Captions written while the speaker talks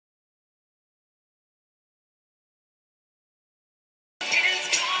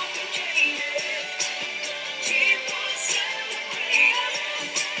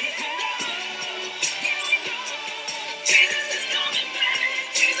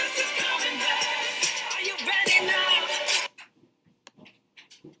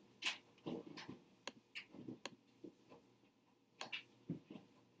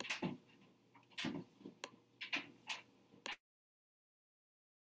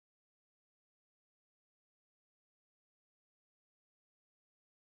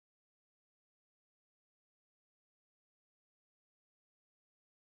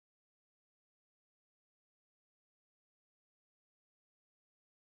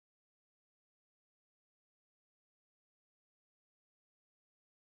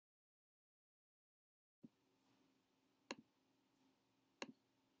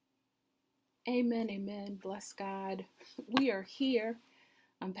Amen, amen. Bless God. We are here.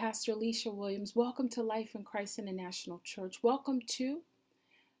 I'm Pastor Alicia Williams. Welcome to Life in Christ International Church. Welcome to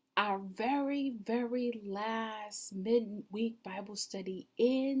our very last midweek Bible study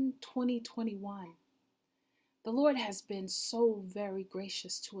in 2021. The Lord has been so very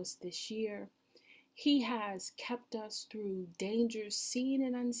gracious to us this year. He has kept us through dangers seen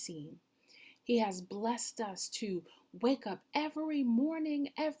and unseen. He has blessed us to wake up every morning,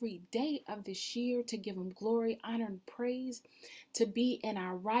 every day of this year to give him glory, honor, and praise, to be in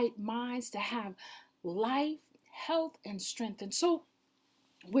our right minds, to have life, health, and strength. And so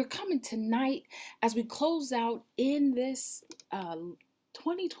we're coming tonight as we close out in this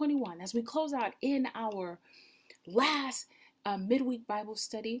 2021, as we close out in our last midweek Bible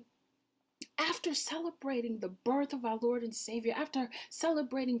study. After celebrating the birth of our Lord and Savior, after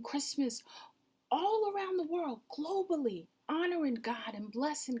celebrating Christmas all around the world, globally, honoring God and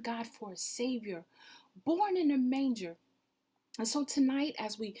blessing God for a Savior born in a manger. And so tonight,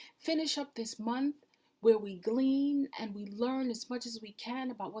 as we finish up this month, where we glean and we learn as much as we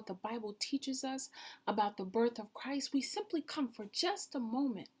can about what the Bible teaches us about the birth of Christ, we simply come for just a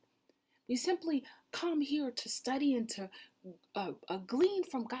moment. We simply come here to study and to glean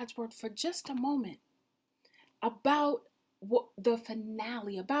from God's word for just a moment about the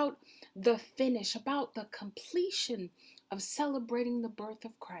finale, about the finish, about the completion of celebrating the birth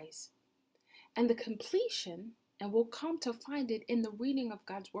of Christ. And the completion, and we'll come to find it in the reading of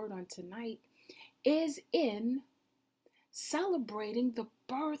God's word on tonight, is in celebrating the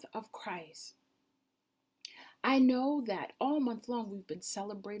birth of Christ. I know that all month long we've been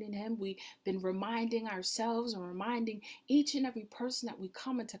celebrating him. We've been reminding ourselves and reminding each and every person that we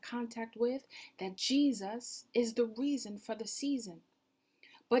come into contact with that Jesus is the reason for the season.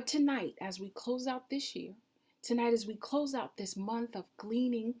 But tonight, as we close out this year, tonight as we close out this month of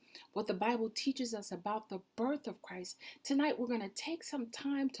gleaning what the Bible teaches us about the birth of Christ, tonight we're going to take some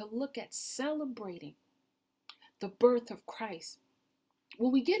time to look at celebrating the birth of Christ.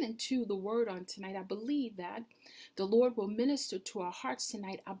 When we get into the word on tonight, I believe that the Lord will minister to our hearts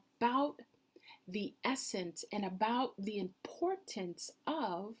tonight about the essence and about the importance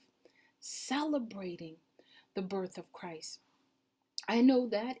of celebrating the birth of Christ. I know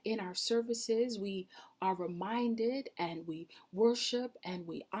that in our services, we are reminded and we worship and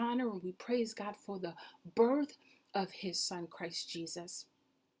we honor and we praise God for the birth of his son, Christ Jesus.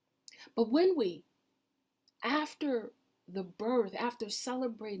 But when we, after the birth, after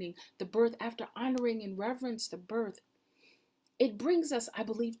celebrating the birth, after honoring and reverence the birth, it brings us, I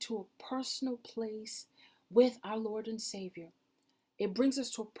believe, to a personal place with our Lord and Savior. It brings us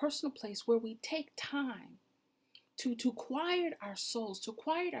to a personal place where we take time to quiet our souls, to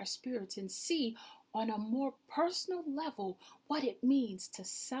quiet our spirits, and see on a more personal level what it means to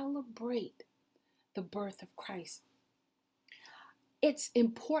celebrate the birth of Christ. It's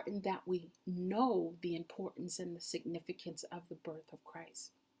important that we know the importance and the significance of the birth of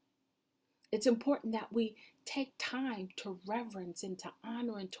Christ. It's important that we take time to reverence and to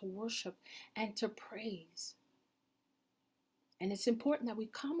honor and to worship and to praise. And it's important that we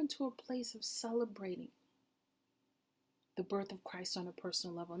come into a place of celebrating the birth of Christ on a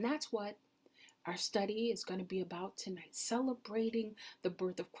personal level. And that's what our study is going to be about tonight, celebrating the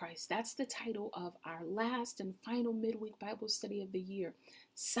birth of Christ. That's the title of our last and final midweek Bible study of the year,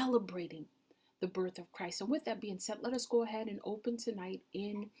 celebrating the birth of Christ. And with that being said, let us go ahead and open tonight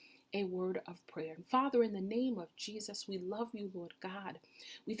in a word of prayer. And Father, in the name of Jesus, we love you, Lord God.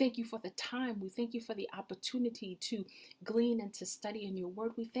 We thank you for the time. We thank you for the opportunity to glean and to study in your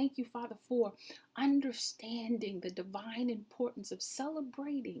word. We thank you, Father, for understanding the divine importance of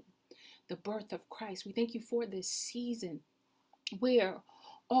celebrating the birth of Christ. We thank you for this season where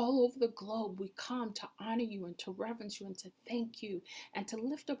all over the globe we come to honor you and to reverence you and to thank you and to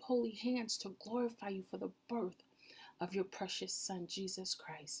lift up holy hands to glorify you for the birth of your precious Son, Jesus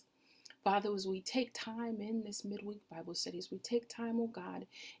Christ. Father, as we take time in this midweek Bible study, as we take time, oh God,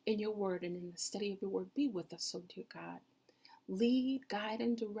 in your word and in the study of your word, be with us, oh dear God. Lead, guide,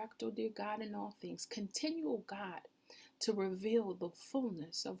 and direct, oh dear God, in all things. Continue, oh God, to reveal the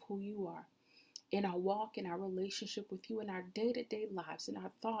fullness of who you are in our walk, in our relationship with you, in our day-to-day lives, in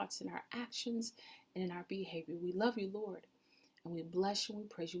our thoughts, in our actions, and in our behavior. We love you, Lord, and we bless you and we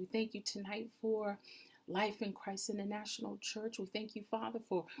praise you. We thank you tonight for Life in Christ International Church. We thank you, Father,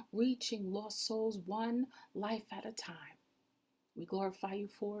 for reaching lost souls one life at a time. We glorify you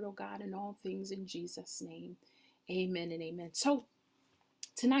for it, oh God, in all things in Jesus' name. Amen and amen. So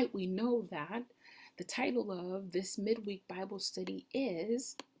tonight we know that the title of this midweek Bible study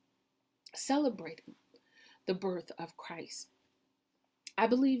is Celebrating the Birth of Christ. I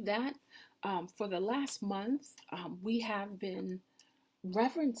believe that For the last month, we have been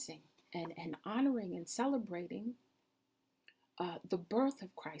reverencing and honoring and celebrating the birth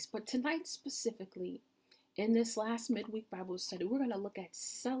of Christ. But tonight, specifically, in this last midweek Bible study, we're going to look at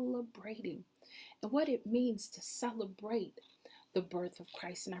celebrating and what it means to celebrate the birth of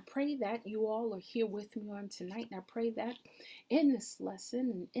Christ. And I pray that you all are here with me on tonight. And I pray that in this lesson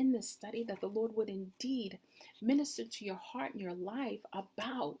and in this study that the Lord would indeed minister to your heart and your life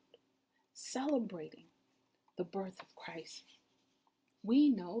about celebrating the birth of Christ. We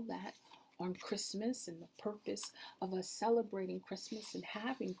know that on Christmas, and the purpose of us celebrating Christmas and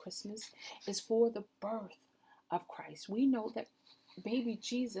having Christmas is for the birth of Christ. We know that baby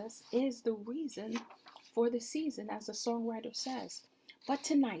Jesus is the reason for the season, as the songwriter says. But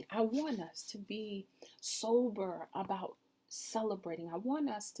tonight, I want us to be sober about celebrating. I want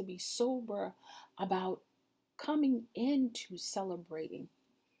us to be sober about coming into celebrating.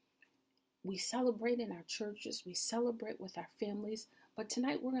 We celebrate in our churches, we celebrate with our families, but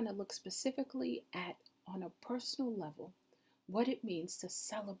tonight we're going to look specifically at, on a personal level, what it means to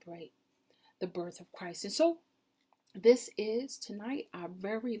celebrate the birth of Christ. And so this is tonight our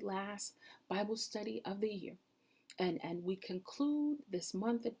very last Bible study of the year. And we conclude this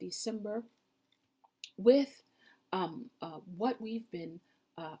month of December with what we've been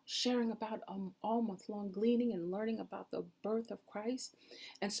sharing about all month long, gleaning and learning about the birth of Christ.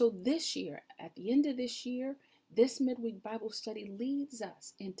 And so this year, at the end of this year, this midweek Bible study leads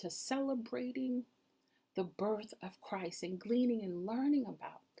us into celebrating the birth of Christ and gleaning and learning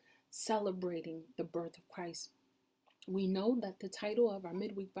about celebrating the birth of Christ. We know that the title of our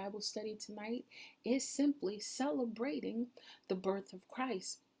midweek Bible study tonight is simply celebrating the birth of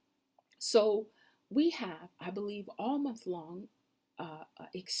Christ. So we have, I believe, all month long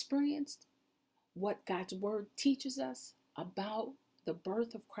experienced what God's word teaches us about the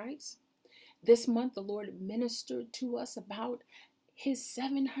birth of Christ. This month, the Lord ministered to us about his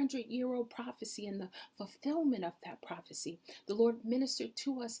 700-year-old prophecy and the fulfillment of that prophecy. The Lord ministered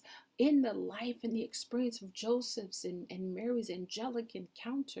to us in the life and the experience of Joseph's and Mary's angelic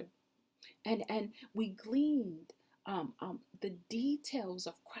encounter. And we gleaned the details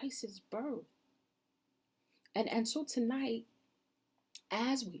of Christ's birth. And so tonight,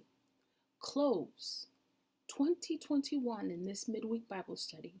 as we close 2021 in this midweek Bible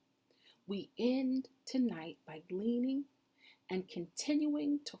study, we end tonight by gleaning and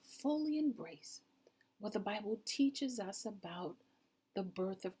continuing to fully embrace what the Bible teaches us about the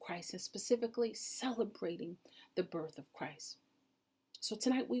birth of Christ, and specifically celebrating the birth of Christ. So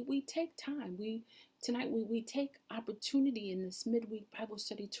tonight we take time. We take opportunity in this midweek Bible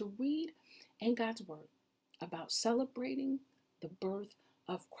study to read in God's word about celebrating the birth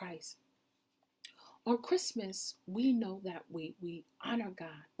of Christ. On Christmas, we know that we honor God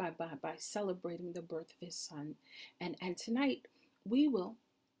by celebrating the birth of his son. And tonight, we will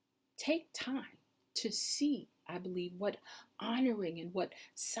take time to see, I believe, what honoring and what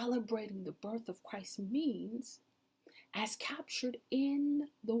celebrating the birth of Christ means as captured in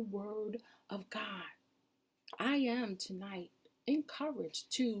the Word of God. I am tonight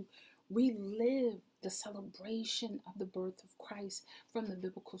encouraged to relive the celebration of the birth of Christ from the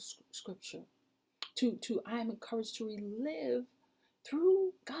biblical scripture. I am encouraged to relive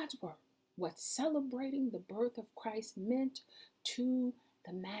through God's word what celebrating the birth of Christ meant to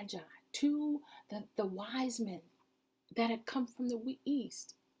the Magi, to the wise men that had come from the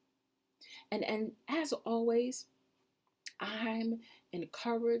east. And as always, I'm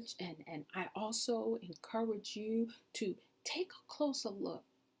encouraged, and I also encourage you to take a closer look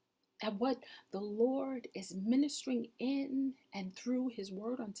at what the Lord is ministering in and through his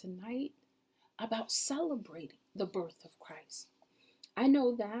word on tonight about celebrating the birth of Christ. I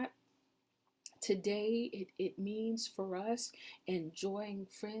know that today it means for us enjoying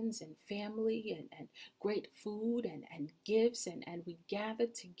friends and family and great food and gifts, and we gather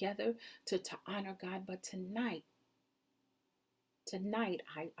together to honor God. But tonight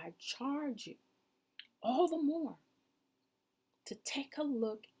I charge you all the more to take a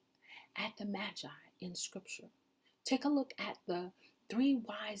look at the Magi in Scripture. Take a look at the three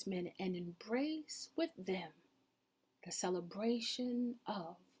wise men and embrace with them the celebration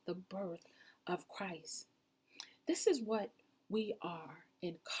of the birth of Christ. This is what we are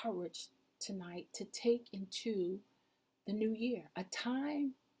encouraged tonight to take into the new year, a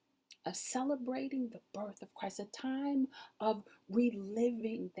time of celebrating the birth of Christ, a time of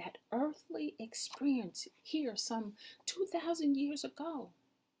reliving that earthly experience here some 2,000 years ago,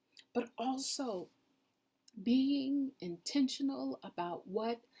 but also being intentional about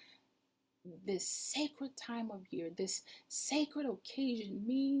what this sacred time of year, this sacred occasion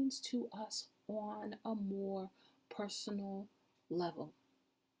means to us on a more personal level.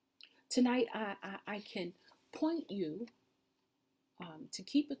 Tonight, I can point you, to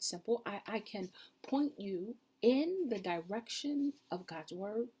keep it simple, I can point you in the direction of God's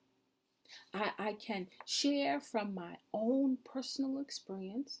Word. I can share from my own personal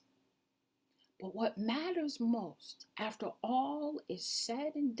experience. But what matters most, after all is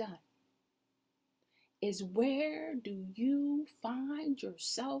said and done, is where do you find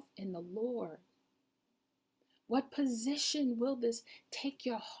yourself in the Lord? What position will this take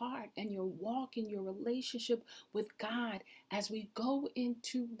your heart and your walk and your relationship with God as we go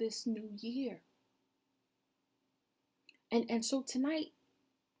into this new year? And so tonight,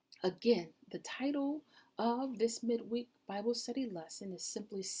 again, the title of this midweek Bible study lesson is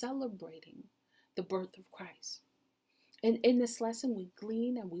simply celebrating the birth of Christ. And in this lesson, we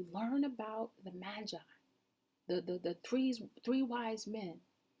glean and we learn about the Magi, the three wise men.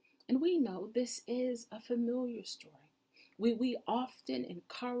 And we know this is a familiar story. We often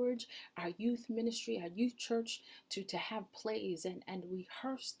encourage our youth ministry, our youth church to have plays and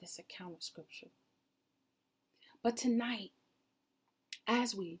rehearse this account of Scripture. But tonight,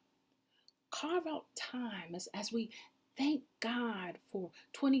 as we carve out time, as we thank God for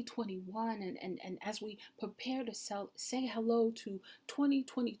 2021 and as we prepare to say hello to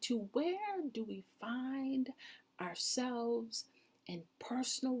 2022, where do we find ourselves in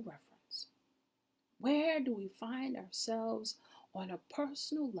personal reference? Where do we find ourselves on a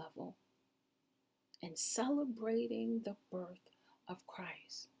personal level in celebrating the birth of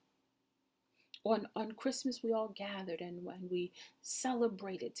Christ? On Christmas, we all gathered and when we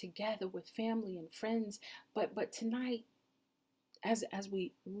celebrated together with family and friends. But tonight, as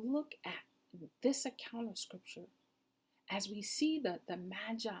we look at this account of Scripture, as we see the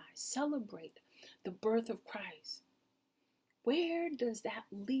Magi celebrate the birth of Christ, where does that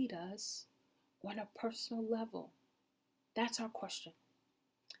lead us on a personal level? That's our question.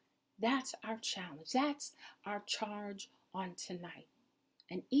 That's our challenge. That's our charge on tonight.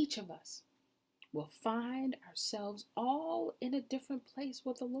 And each of us will find ourselves all in a different place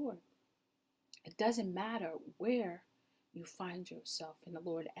with the Lord. It doesn't matter where you find yourself in the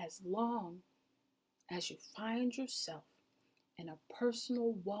Lord, as long as you find yourself in a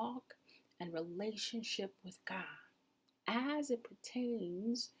personal walk and relationship with God as it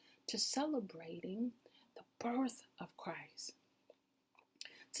pertains to celebrating the birth of Christ.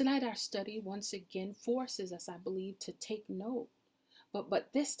 Tonight, our study once again forces us, I believe, to take note, but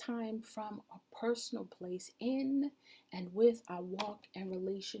this time from a personal place in and with our walk and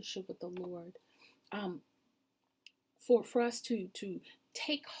relationship with the Lord. For us to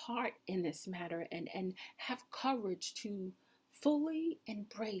take heart in this matter and have courage to fully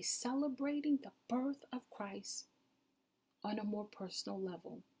embrace celebrating the birth of Christ on a more personal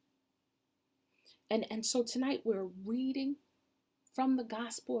level. And so tonight we're reading from the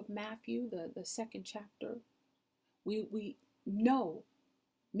Gospel of Matthew, the second chapter. We know,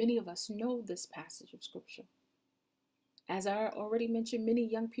 many of us know this passage of Scripture. As I already mentioned, many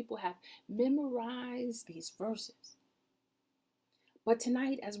young people have memorized these verses. But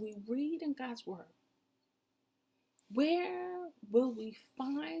tonight, as we read in God's Word, where will we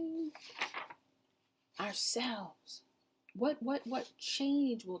find ourselves? What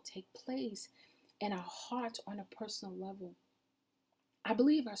change will take place in our hearts on a personal level? I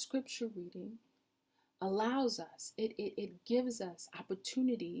believe our Scripture reading allows us, it gives us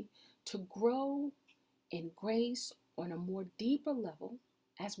opportunity to grow in grace on a more deeper level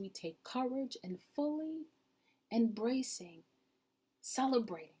as we take courage and fully embracing,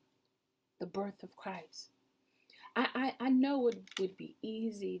 celebrating the birth of Christ. I know it would be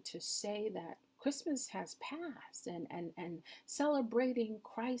easy to say that Christmas has passed and celebrating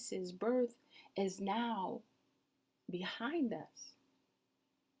Christ's birth is now behind us.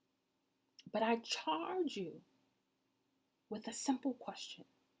 But I charge you with a simple question.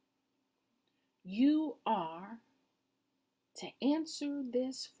 You are to answer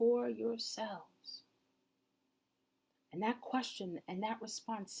this for yourselves. And that question and that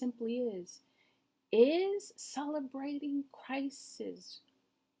response simply is celebrating Christ's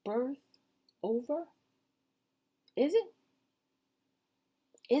birth over? Is it?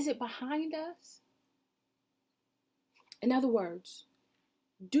 Is it behind us? In other words,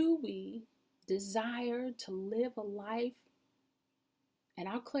 do we desire to live a life, and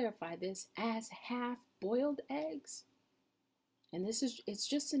I'll clarify this, as half-boiled eggs? And it's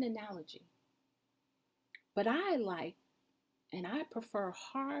just an analogy. But I like and I prefer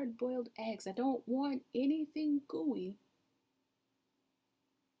hard-boiled eggs. I don't want anything gooey.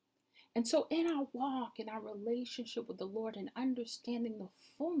 And so in our walk, in our relationship with the Lord and understanding the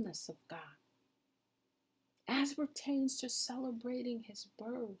fullness of God, as pertains to celebrating his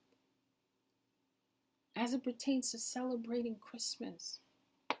birth, as it pertains to celebrating Christmas,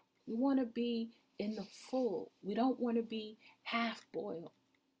 we want to be in the full. We don't want to be half boiled.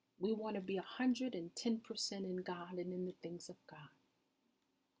 We want to be 110% in God and in the things of God.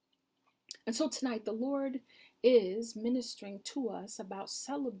 And so tonight, the Lord is ministering to us about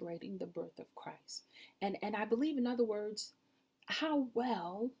celebrating the birth of Christ. And I believe, in other words, how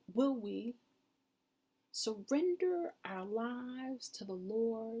well will we surrender our lives to the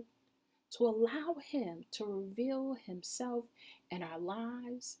Lord to allow him to reveal himself in our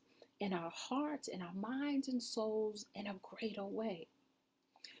lives, in our hearts, in our minds and souls in a greater way.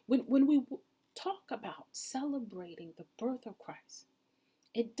 When we talk about celebrating the birth of Christ,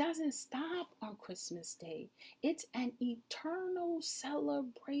 it doesn't stop on Christmas Day. It's an eternal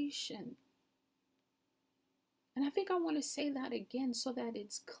celebration. And I think I want to say that again so that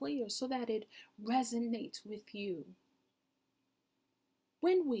it's clear, so that it resonates with you.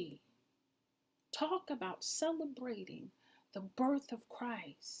 When we talk about celebrating the birth of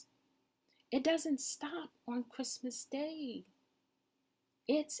Christ, it doesn't stop on Christmas Day.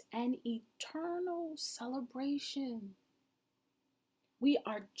 It's an eternal celebration. We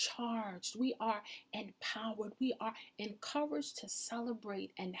are charged, we are empowered, we are encouraged to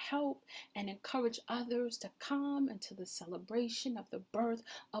celebrate and help and encourage others to come into the celebration of the birth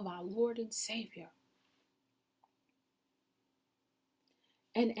of our Lord and Savior.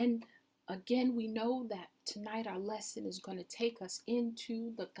 And again, we know that tonight our lesson is going to take us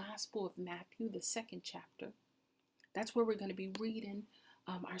into the Gospel of Matthew, the 2nd chapter. That's where we're going to be reading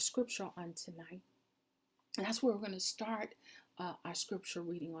our scripture on tonight. And that's where we're going to start our scripture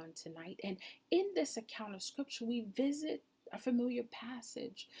reading on tonight. And in this account of scripture, we visit a familiar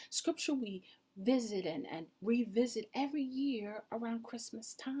passage. Scripture we visit and revisit every year around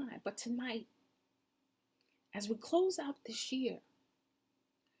Christmas time. But tonight, as we close out this year,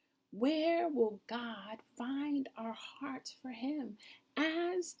 where will God find our hearts for him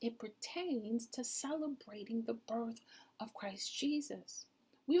as it pertains to celebrating the birth of Christ Jesus?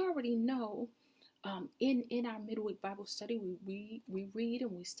 We already know in our midweek Bible study, we read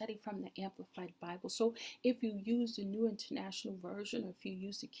and we study from the Amplified Bible. So if you use the New International Version, or if you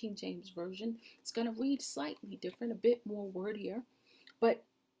use the King James Version, it's going to read slightly different, a bit more wordier, but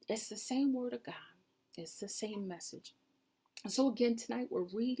it's the same word of God. It's the same message. And so again, tonight we're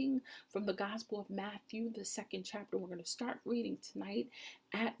reading from the Gospel of Matthew, the 2nd chapter. We're going to start reading tonight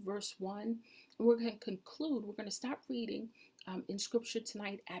at verse 1. And we're going to conclude. We're going to start reading in scripture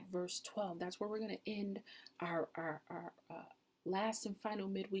tonight at verse 12. That's where we're going to end our last and final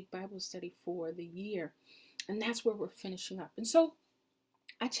midweek Bible study for the year. And that's where we're finishing up. And so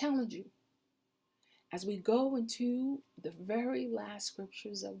I challenge you, as we go into the very last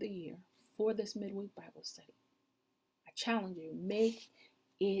scriptures of the year for this midweek Bible study, I challenge you, make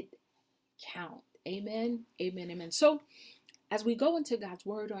it count. Amen, amen, amen. So as we go into God's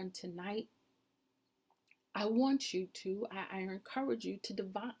word on tonight, I want you to, I encourage you to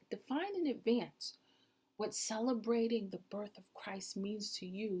define in advance what celebrating the birth of Christ means to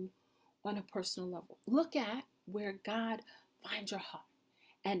you on a personal level. Look at where God finds your heart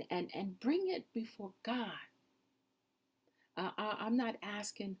and bring it before God. I'm not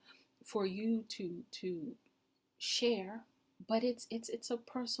asking for you to share, but it's a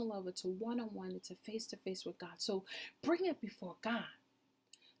personal level. It's a one-on-one. It's a face-to-face with God. So bring it before God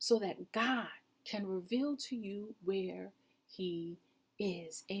so that God can reveal to you where he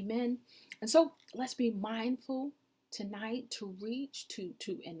is. Amen. And so let's be mindful tonight to reach, to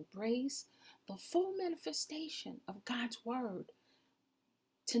embrace the full manifestation of God's word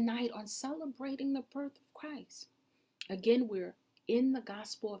tonight on celebrating the birth of Christ. Again, we're in the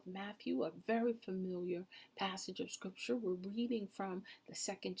Gospel of Matthew, a very familiar passage of scripture. We're reading from the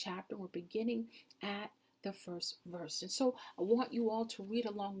 2nd chapter. We're beginning at the 1st verse. And so I want you all to read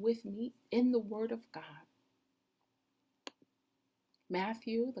along with me in the Word of God.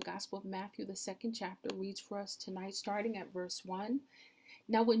 Matthew, the Gospel of Matthew, the 2nd chapter, reads for us tonight, starting at verse 1.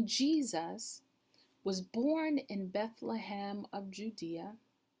 Now when Jesus was born in Bethlehem of Judea,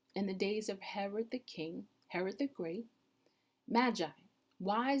 in the days of Herod the king, Herod the Great, Magi,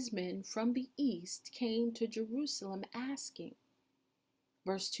 wise men from the east, came to Jerusalem asking,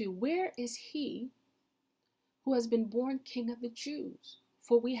 verse 2, where is he who has been born King of the Jews?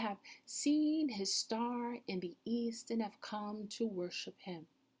 For we have seen his star in the east and have come to worship him.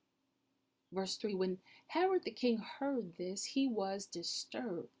 Verse 3, when Herod the king heard this, he was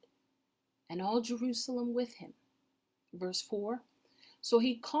disturbed, and all Jerusalem with him. Verse 4, So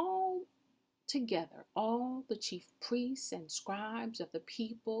he called together all the chief priests and scribes of the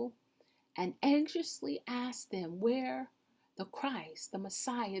people and anxiously asked them where the Christ, the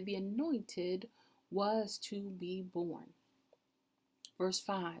Messiah, the anointed, was to be born. Verse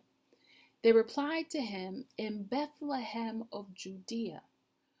 5. They replied to him, in Bethlehem of Judea,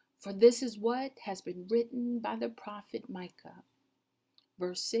 for this is what has been written by the prophet Micah.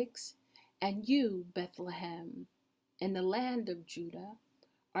 Verse 6. And you, Bethlehem, in the land of Judah,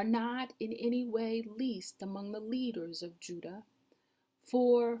 are not in any way least among the leaders of Judah,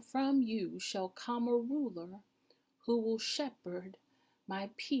 for from you shall come a ruler who will shepherd my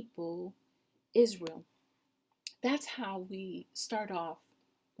people Israel. That's how we start off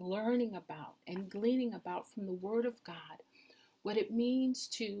learning about and gleaning about from the Word of God what it means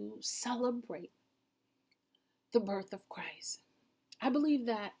to celebrate the birth of Christ. I believe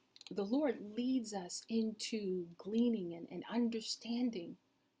that the Lord leads us into gleaning and understanding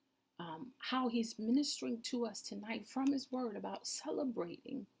how he's ministering to us tonight from his word about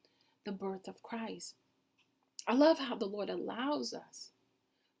celebrating the birth of Christ. I love how the Lord allows us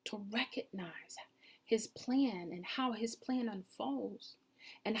to recognize his plan and how his plan unfolds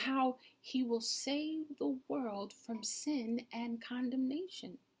and how he will save the world from sin and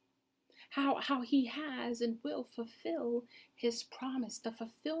condemnation. How he has and will fulfill his promise, the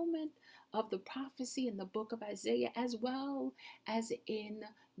fulfillment of the prophecy in the book of Isaiah as well as in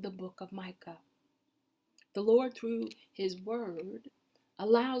the book of Micah. The Lord, through his word,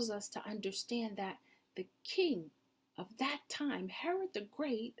 allows us to understand that the king of that time, Herod the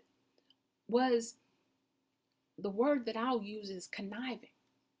Great, was, the word that I'll use is conniving.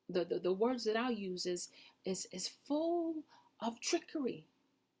 The words that I'll use is full of trickery.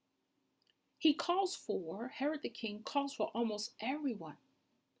 Herod the king calls for almost everyone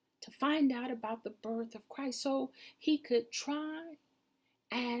to find out about the birth of Christ so he could try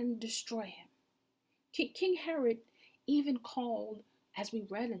and destroy him. King Herod even called, as we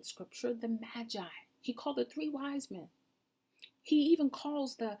read in scripture, the Magi. He called the 3 wise men. He even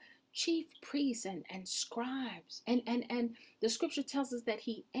calls the chief priests and scribes. And the scripture tells us that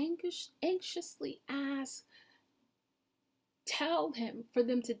he anxiously asked for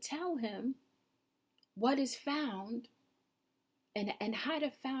them to tell him what is found and how to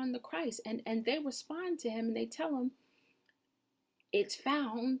find the Christ. And they respond to him and they tell him it's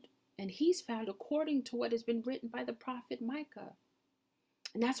found, and he's found according to what has been written by the prophet Micah.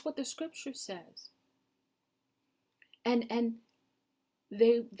 And that's what the scripture says. And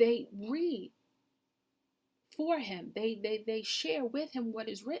they read for him. They share with him what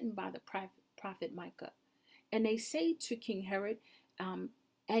is written by the prophet Micah. And they say to King Herod,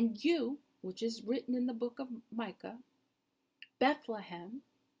 and you, which is written in the book of Micah, Bethlehem,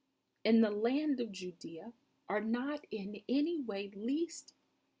 in the land of Judea, are not in any way least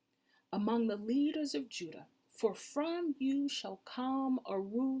among the leaders of Judah, for from you shall come a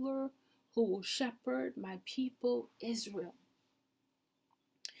ruler who will shepherd my people Israel.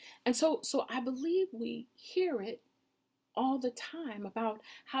 And so I believe we hear it all the time about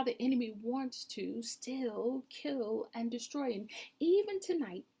how the enemy wants to steal, kill, and destroy. And even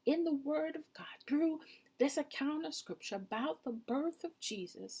tonight, in the Word of God, through this account of Scripture about the birth of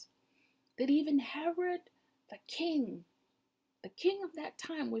Jesus, that even Herod, the king of that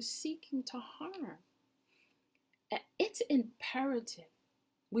time, was seeking to harm. It's imperative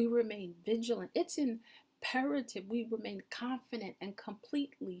we remain vigilant. It's imperative we remain confident and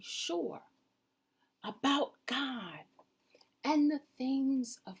completely sure about God and the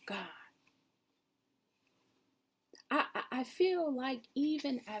things of God. I feel like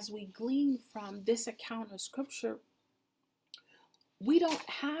even as we glean from this account of Scripture, we don't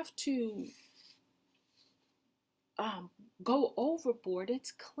have to go overboard.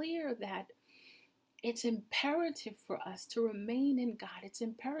 It's clear that it's imperative for us to remain in God. It's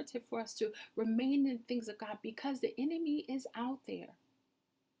imperative for us to remain in things of God because the enemy is out there.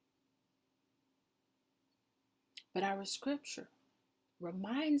 But our scripture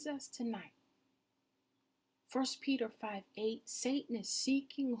reminds us tonight, 1 Peter 5:8, Satan is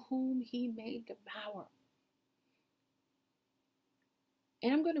seeking whom he may devour.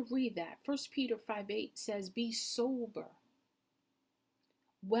 And I'm going to read that. 1 Peter 5:8 says, be sober,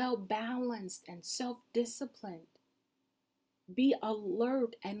 well-balanced, and self-disciplined. Be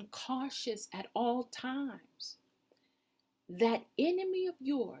alert and cautious at all times. That enemy of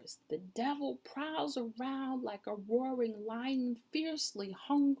yours, the devil, prowls around like a roaring lion, fiercely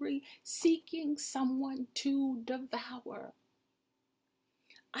hungry, seeking someone to devour.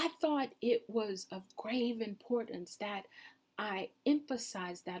 I thought it was of grave importance that I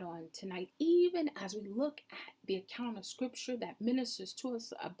emphasize that on tonight, even as we look at the account of scripture that ministers to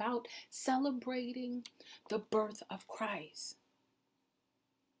us about celebrating the birth of Christ.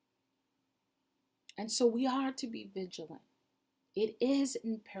 And so we are to be vigilant. It is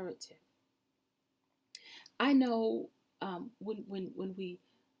imperative. I know when we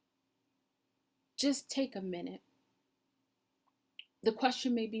just take a minute, the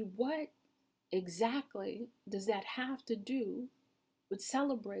question may be, what exactly does that have to do with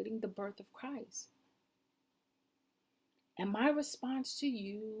celebrating the birth of Christ? And my response to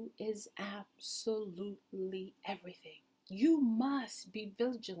you is absolutely everything. You must be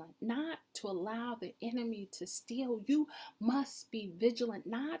vigilant not to allow the enemy to steal. You must be vigilant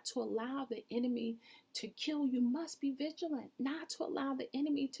not to allow the enemy to kill. You must be vigilant not to allow the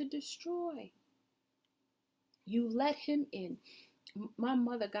enemy to destroy. You let him in. My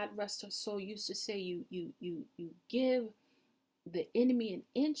mother, God rest her soul, used to say, you give the enemy an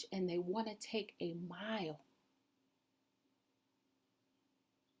inch and they want to take a mile.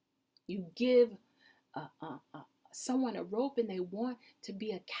 You give someone a rope and they want to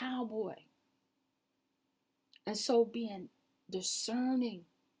be a cowboy. And so being discerning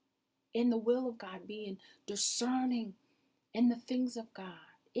in the will of God, being discerning in the things of God,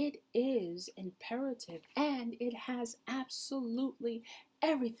 it is imperative, and it has absolutely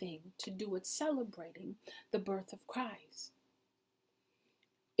everything to do with celebrating the birth of Christ.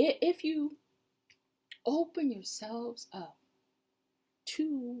 If you open yourselves up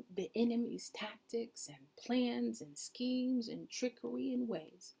to the enemy's tactics and plans and schemes and trickery and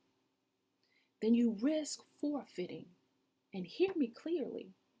ways, then you risk forfeiting, and hear me clearly,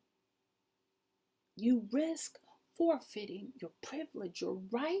 you risk forfeiting your privilege, your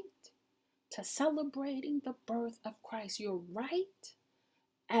right to celebrating the birth of Christ, your right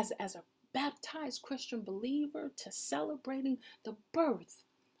as a baptized Christian believer to celebrating the birth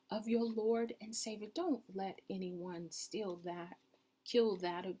of your Lord and Savior. Don't let anyone steal that, kill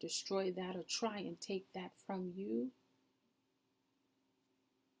that, or destroy that, or try and take that from you.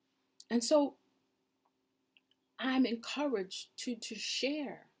 And so I'm encouraged to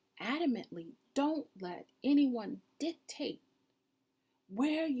share adamantly. Don't let anyone dictate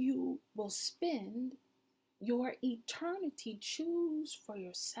where you will spend your eternity. Choose for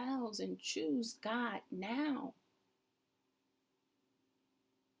yourselves and choose God now.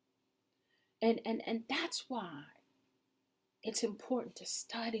 And that's why it's important to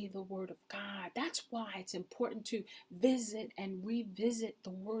study the Word of God. That's why it's important to visit and revisit the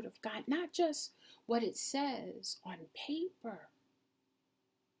Word of God, not just what it says on paper,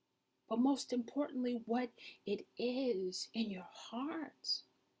 but most importantly, what it is in your hearts.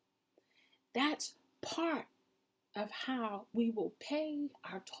 That's part of how we will pay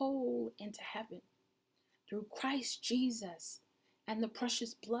our toll into heaven through Christ Jesus and the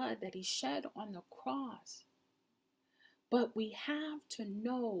precious blood that he shed on the cross. But we have to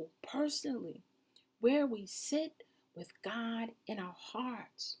know personally where we sit with God in our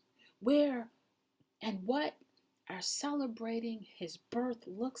hearts, where and what our celebrating his birth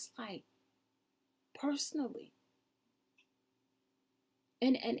looks like personally.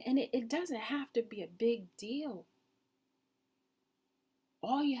 And it doesn't have to be a big deal.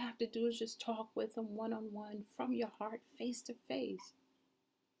 All you have to do is just talk with him one-on-one, from your heart, face to face.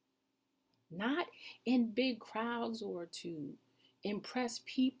 Not in big crowds or to impress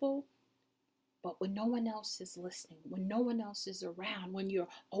people, but when no one else is listening, when no one else is around, when you're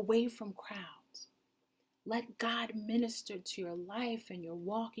away from crowds. Let God minister to your life and your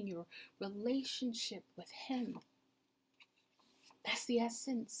walk and your relationship with him. That's the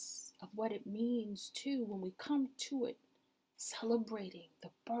essence of what it means too when we come to it, celebrating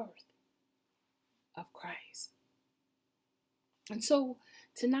the birth of Christ. And so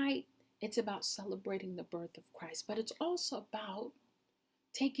tonight, it's about celebrating the birth of Christ, but it's also about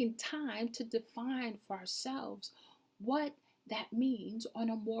taking time to define for ourselves what that means on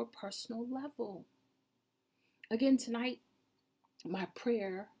a more personal level. Again, tonight, my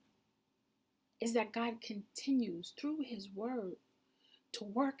prayer is that God continues through his word to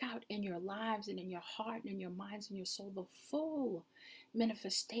work out in your lives and in your heart and in your minds and your soul the full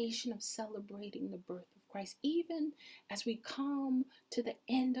manifestation of celebrating the birth of Christ, even as we come to the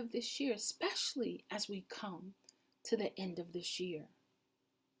end of this year, especially as we come to the end of this year.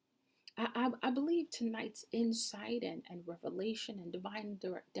 I believe tonight's insight and revelation and divine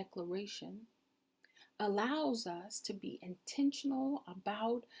declaration allows us to be intentional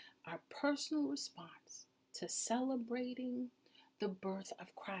about our personal response to celebrating the birth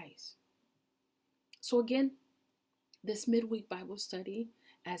of Christ. So again, this midweek Bible study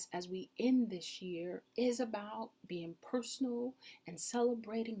as we end this year is about being personal and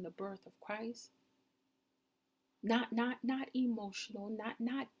celebrating the birth of Christ. Not emotional,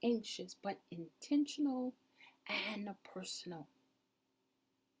 not anxious, but intentional and personal.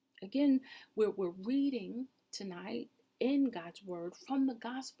 Again, we're reading tonight in God's word from the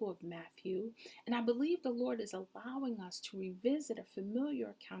Gospel of Matthew, and I believe the Lord is allowing us to revisit a familiar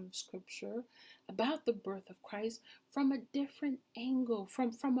account of Scripture about the birth of Christ from a different angle,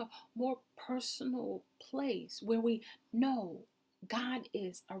 from a more personal place where we know God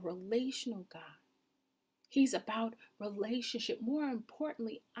is a relational God. He's about relationship, more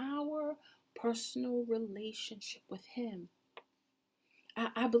importantly, our personal relationship with Him.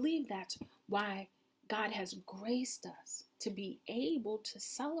 I believe that's why God has graced us to be able to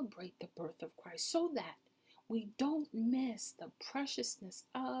celebrate the birth of Christ so that we don't miss the preciousness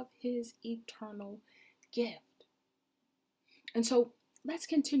of His eternal gift. And so let's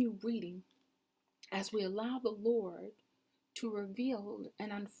continue reading as we allow the Lord to reveal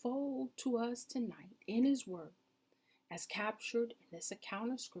and unfold to us tonight in His Word, as captured in this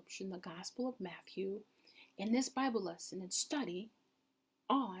account of Scripture in the Gospel of Matthew, in this Bible lesson and study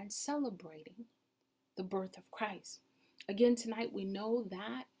on celebrating the birth of Christ. Again, tonight we know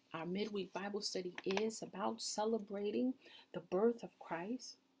that our midweek Bible study is about celebrating the birth of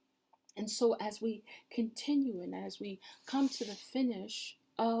Christ. And so as we continue and as we come to the finish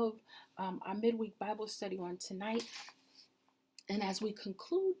of our midweek Bible study on tonight, and as we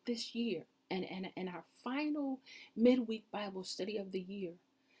conclude this year and our final midweek Bible study of the year,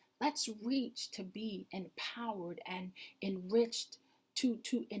 let's reach to be empowered and enriched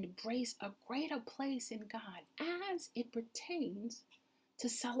to embrace a greater place in God as it pertains to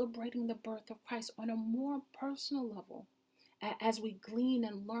celebrating the birth of Christ on a more personal level, as we glean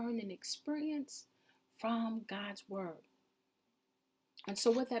and learn and experience from God's Word. And so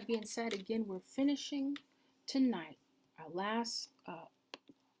with that being said, again, we're finishing tonight our last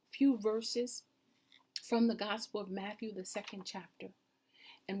few verses from the Gospel of Matthew, the 2nd chapter.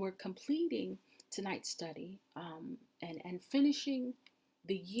 And we're completing tonight's study and finishing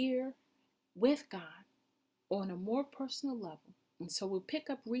the year with God on a more personal level. And so we'll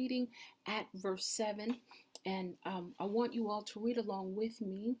pick up reading at verse 7. And I want you all to read along with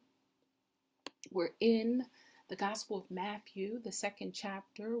me. We're in the Gospel of Matthew, the 2nd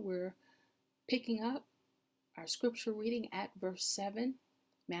chapter. We're picking up our scripture reading at verse 7.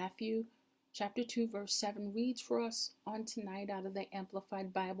 Matthew chapter 2, verse 7 reads for us on tonight out of the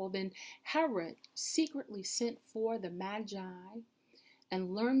Amplified Bible. Then Herod secretly sent for the Magi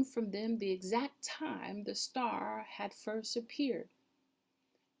and learned from them the exact time the star had first appeared.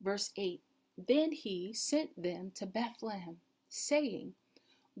 Verse 8, then he sent them to Bethlehem, saying,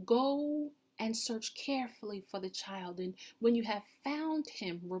 go and search carefully for the child, and when you have found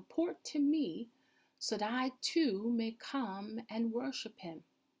him, report to me, so that I too may come and worship him.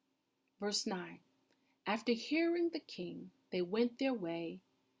 Verse 9, after hearing the king, they went their way,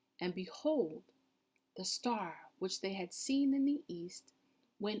 and behold, the star which they had seen in the east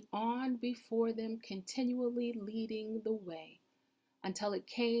went on before them, continually leading the way, until it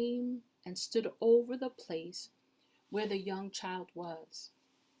came and stood over the place where the young child was.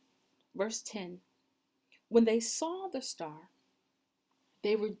 Verse 10, when they saw the star,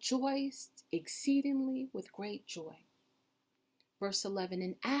 they rejoiced exceedingly with great joy. Verse 11,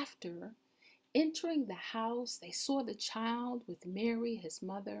 and after entering the house, they saw the child with Mary, his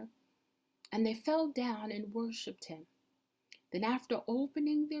mother, and they fell down and worshipped him. Then after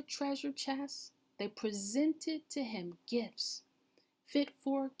opening their treasure chests, they presented to him gifts fit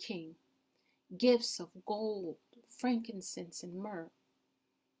for a king, gifts of gold, frankincense, and myrrh.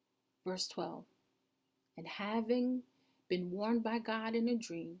 Verse 12, and having been warned by God in a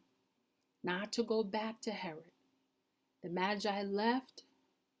dream not to go back to Herod, the Magi left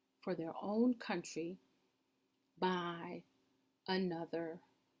for their own country by another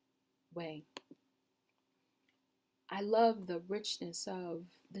way. I love the richness of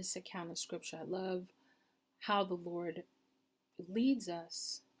this account of Scripture. I love how the Lord leads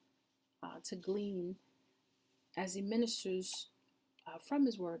us to glean as He ministers from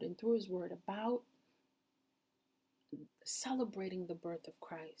His Word and through His Word about celebrating the birth of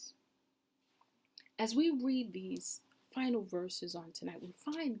Christ. As we read these final verses on tonight, we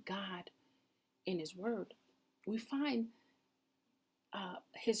find God in His Word. We find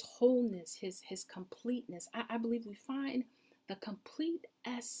His wholeness, His completeness. I believe we find the complete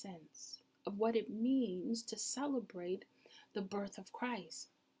essence of what it means to celebrate the birth of Christ.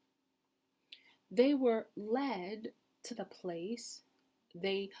 They were led to the place.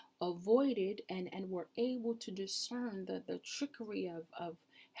 They avoided and were able to discern the trickery of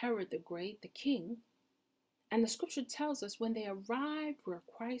Herod the Great, the king. And the scripture tells us when they arrived where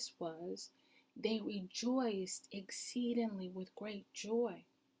Christ was, they rejoiced exceedingly with great joy.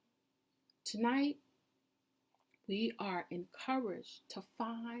 Tonight, we are encouraged to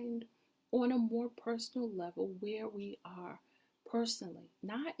find on a more personal level where we are personally,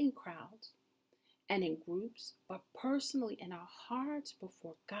 not in crowds and in groups, but personally in our hearts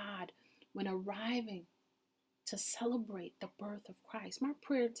before God when arriving to celebrate the birth of Christ. My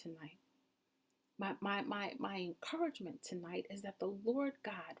prayer tonight, my encouragement tonight is that the Lord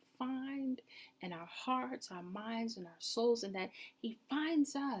God find in our hearts, our minds, and our souls, and that He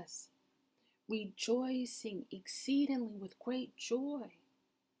finds us rejoicing exceedingly with great joy.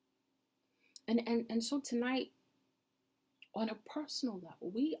 And so tonight, on a personal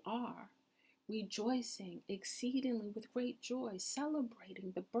level, we are rejoicing exceedingly with great joy,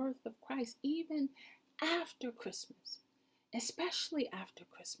 celebrating the birth of Christ, even after Christmas, especially after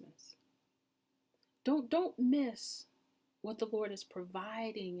Christmas. Don't miss what the Lord is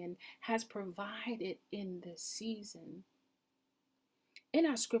providing and has provided in this season. In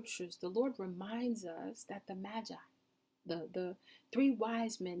our scriptures, the Lord reminds us that the Magi, the three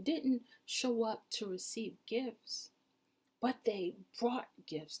wise men, didn't show up to receive gifts, but they brought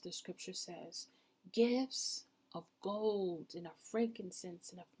gifts, the scripture says, gifts of gold and of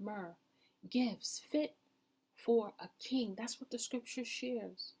frankincense and of myrrh, gifts fit for a king. That's what the scripture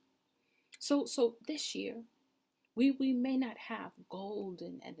shares. So this year, we may not have gold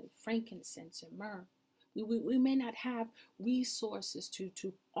and frankincense and myrrh. We may not have resources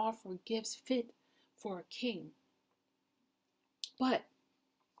to offer gifts fit for a king. But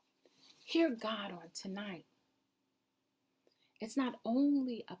hear God on tonight. It's not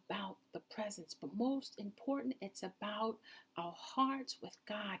only about the presence, but most important, it's about our hearts with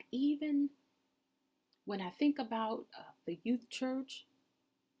God. Even when I think about the youth church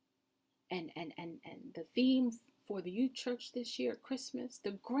and the theme for the youth church this year, Christmas,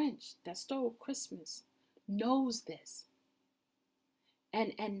 the Grinch that stole Christmas knows this.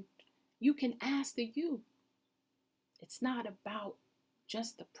 And you can ask the youth. It's not about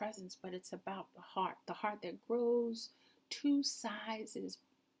just the presence, but it's about the heart that grows 2 sizes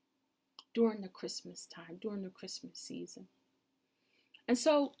during the Christmas time, during the Christmas season. And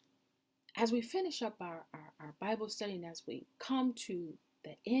so as we finish up our Bible study and as we come to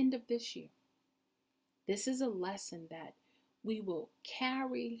the end of this year, this is a lesson that we will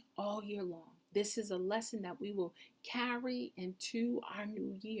carry all year long. This is a lesson that we will carry into our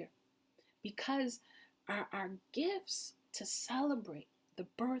new year, because our gifts to celebrate the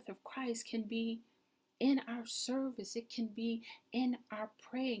birth of Christ can be in our service. It can be in our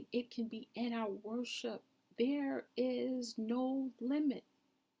praying. It can be in our worship. There is no limit.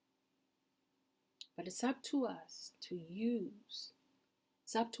 But it's up to us to use.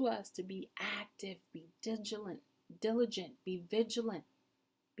 It's up to us to be active, be diligent, be vigilant,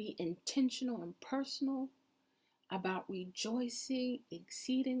 be intentional and personal about rejoicing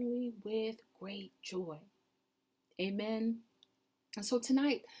exceedingly with great joy. Amen. And so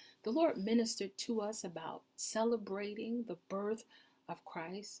tonight, the Lord ministered to us about celebrating the birth of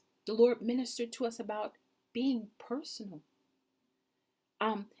Christ. The Lord ministered to us about being personal.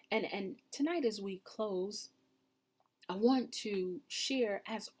 And tonight as we close, I want to share,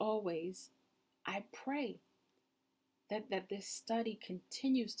 as always, I pray that this study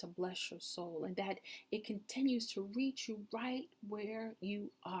continues to bless your soul and that it continues to reach you right where you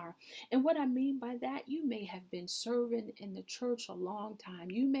are. And what I mean by that, you may have been serving in the church a long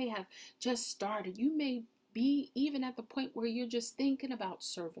time. You may have just started. You may be even at the point where you're just thinking about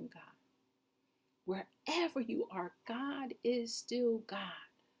serving God. Wherever you are, God is still God.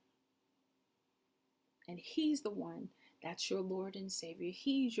 And He's the one that's your Lord and Savior.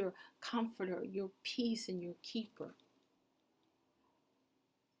 He's your comforter, your peace, and your keeper.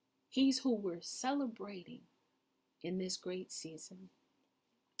 He's who we're celebrating in this great season.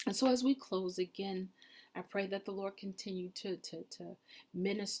 And so as we close again, I pray that the Lord continue to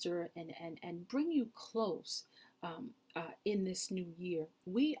minister and bring you close in this new year.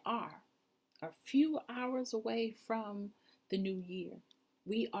 We are a few hours away from the new year.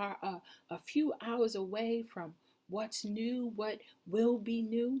 We are a few hours away from what's new, what will be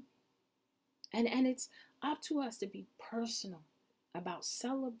new. And it's up to us to be personal about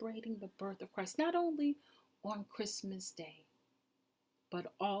celebrating the birth of Christ, not only on Christmas Day,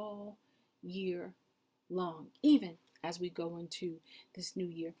 but all year long, even as we go into this new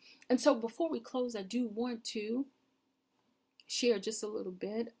year. And so before we close, I do want to share just a little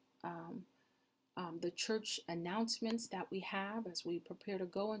bit the church announcements that we have as we prepare to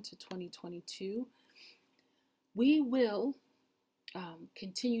go into 2022. We will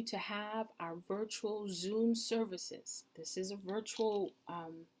continue to have our virtual Zoom services. This is a virtual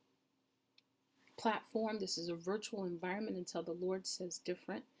platform. This is a virtual environment until the Lord says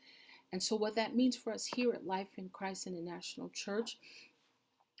different. And so what that means for us here at Life in Christ International Church,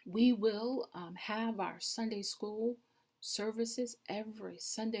 we will have our Sunday school services every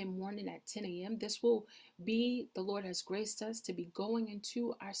Sunday morning at 10 a.m. This will be, the Lord has graced us to be going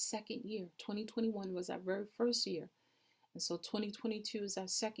into our second year. 2021 was our very first year. And so 2022 is our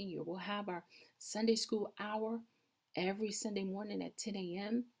second year. We'll have our Sunday school hour every Sunday morning at 10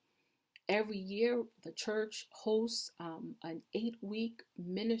 a.m. Every year, the church hosts an 8-week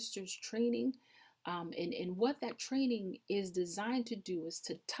ministers training. And what that training is designed to do is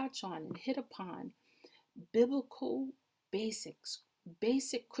to touch on and hit upon biblical basics,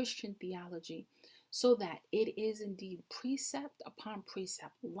 basic Christian theology, so that it is indeed precept upon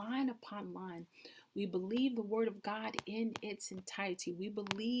precept, line upon line. We believe the Word of God in its entirety. We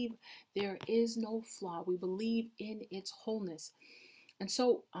believe there is no flaw. We believe in its wholeness. And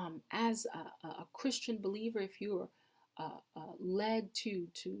so, as a Christian believer, if you're led to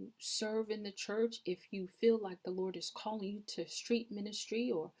serve in the church, if you feel like the Lord is calling you to street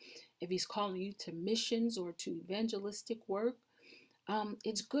ministry, or if He's calling you to missions or to evangelistic work,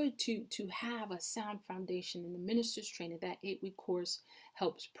 it's good to have a sound foundation in the minister's training. That 8-week course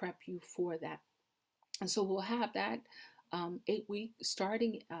helps prep you for that. And so we'll have that 8-week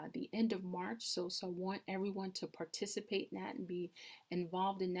starting the end of March. So I want everyone to participate in that and be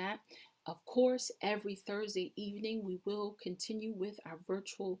involved in that. Of course, every Thursday evening, we will continue with our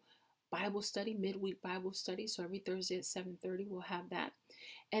virtual Bible study, midweek Bible study. So every Thursday at 7:30, we'll have that.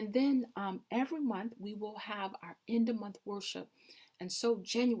 And then every month, we will have our end of month worship. And so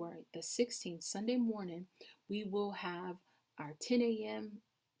January the 16th, Sunday morning, we will have our 10 a.m.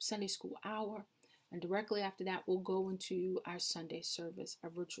 Sunday school hour. And directly after that, we'll go into our Sunday service, our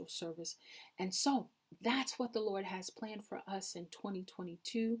virtual service. And so that's what the Lord has planned for us in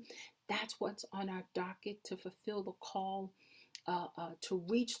 2022. That's what's on our docket to fulfill the call to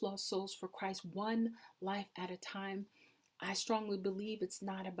reach lost souls for Christ, one life at a time. I strongly believe it's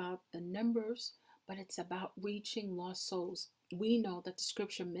not about the numbers, but it's about reaching lost souls. We know that the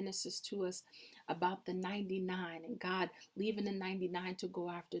scripture ministers to us about the 99 and God leaving the 99 to go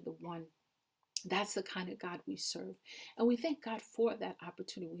after the one. That's the kind of God we serve. And we thank God for that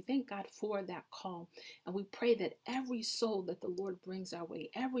opportunity. We thank God for that call. And we pray that every soul that the Lord brings our way,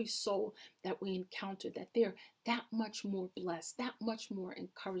 every soul that we encounter, that they're that much more blessed, that much more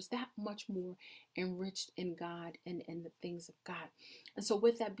encouraged, that much more enriched in God and in the things of God. And so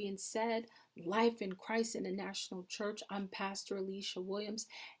with that being said, Life in Christ International Church, I'm Pastor Alicia Williams,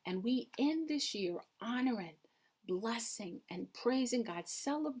 and we end this year honoring, blessing, and praising God,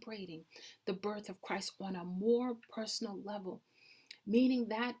 celebrating the birth of Christ on a more personal level, meaning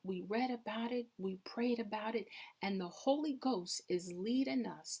that we read about it, we prayed about it, and the Holy Ghost is leading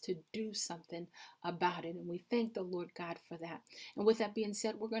us to do something about it. And we thank the Lord God for that. And with that being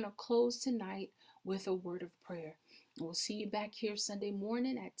said, we're going to close tonight with a word of prayer. We'll see you back here Sunday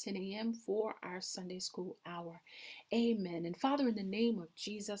morning at 10 a.m. for our Sunday school hour. Amen. And Father, in the name of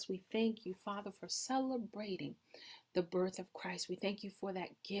Jesus, we thank you, Father, for celebrating the birth of Christ. We thank you for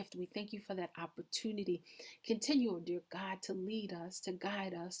that gift. We thank you for that opportunity. Continue, oh dear God, to lead us, to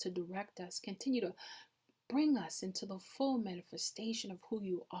guide us, to direct us. Continue to bring us into the full manifestation of who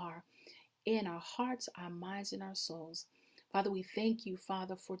you are in our hearts, our minds, and our souls. Father, we thank you,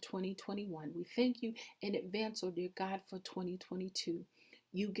 Father, for 2021. We thank you in advance, oh dear God, for 2022.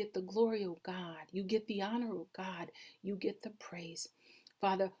 You get the glory, oh God. You get the honor, oh God. You get the praise.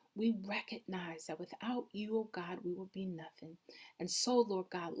 Father, we recognize that without you, oh God, we will be nothing. And so, Lord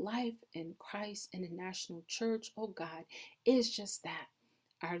God, Life in Christ International Church, oh God, is just that.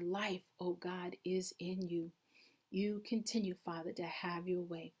 Our life, oh God, is in you. You continue, Father, to have your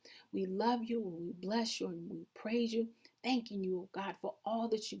way. We love you and we bless you and we praise you, thanking you, oh God, for all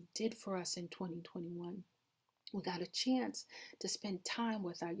that you did for us in 2021. We got a chance to spend time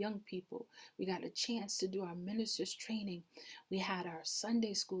with our young people. We got a chance to do our ministers training. We had our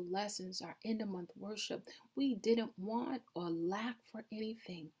Sunday school lessons, our end of month worship. We didn't want or lack for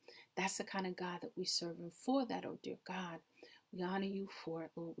anything. That's the kind of God that we serve. And for that, oh dear God, we honor you for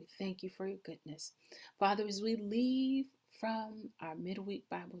it, Lord. We thank you for your goodness. Father, as we leave from our midweek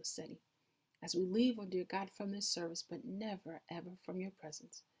Bible study, as we leave, oh dear God, from this service, but never, ever from your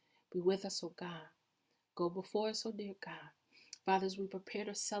presence, be with us, oh God. Go before us, oh dear God. Father, as we prepare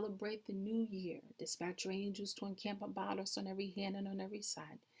to celebrate the new year, dispatch your angels to encamp about us on every hand and on every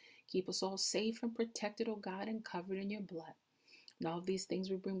side. Keep us all safe and protected, oh God, and covered in your blood. And all of these things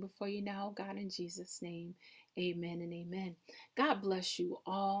we bring before you now, oh God, in Jesus' name. Amen and amen. God bless you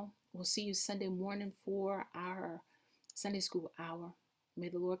all. We'll see you Sunday morning for our Sunday school hour. May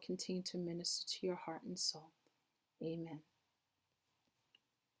the Lord continue to minister to your heart and soul. Amen.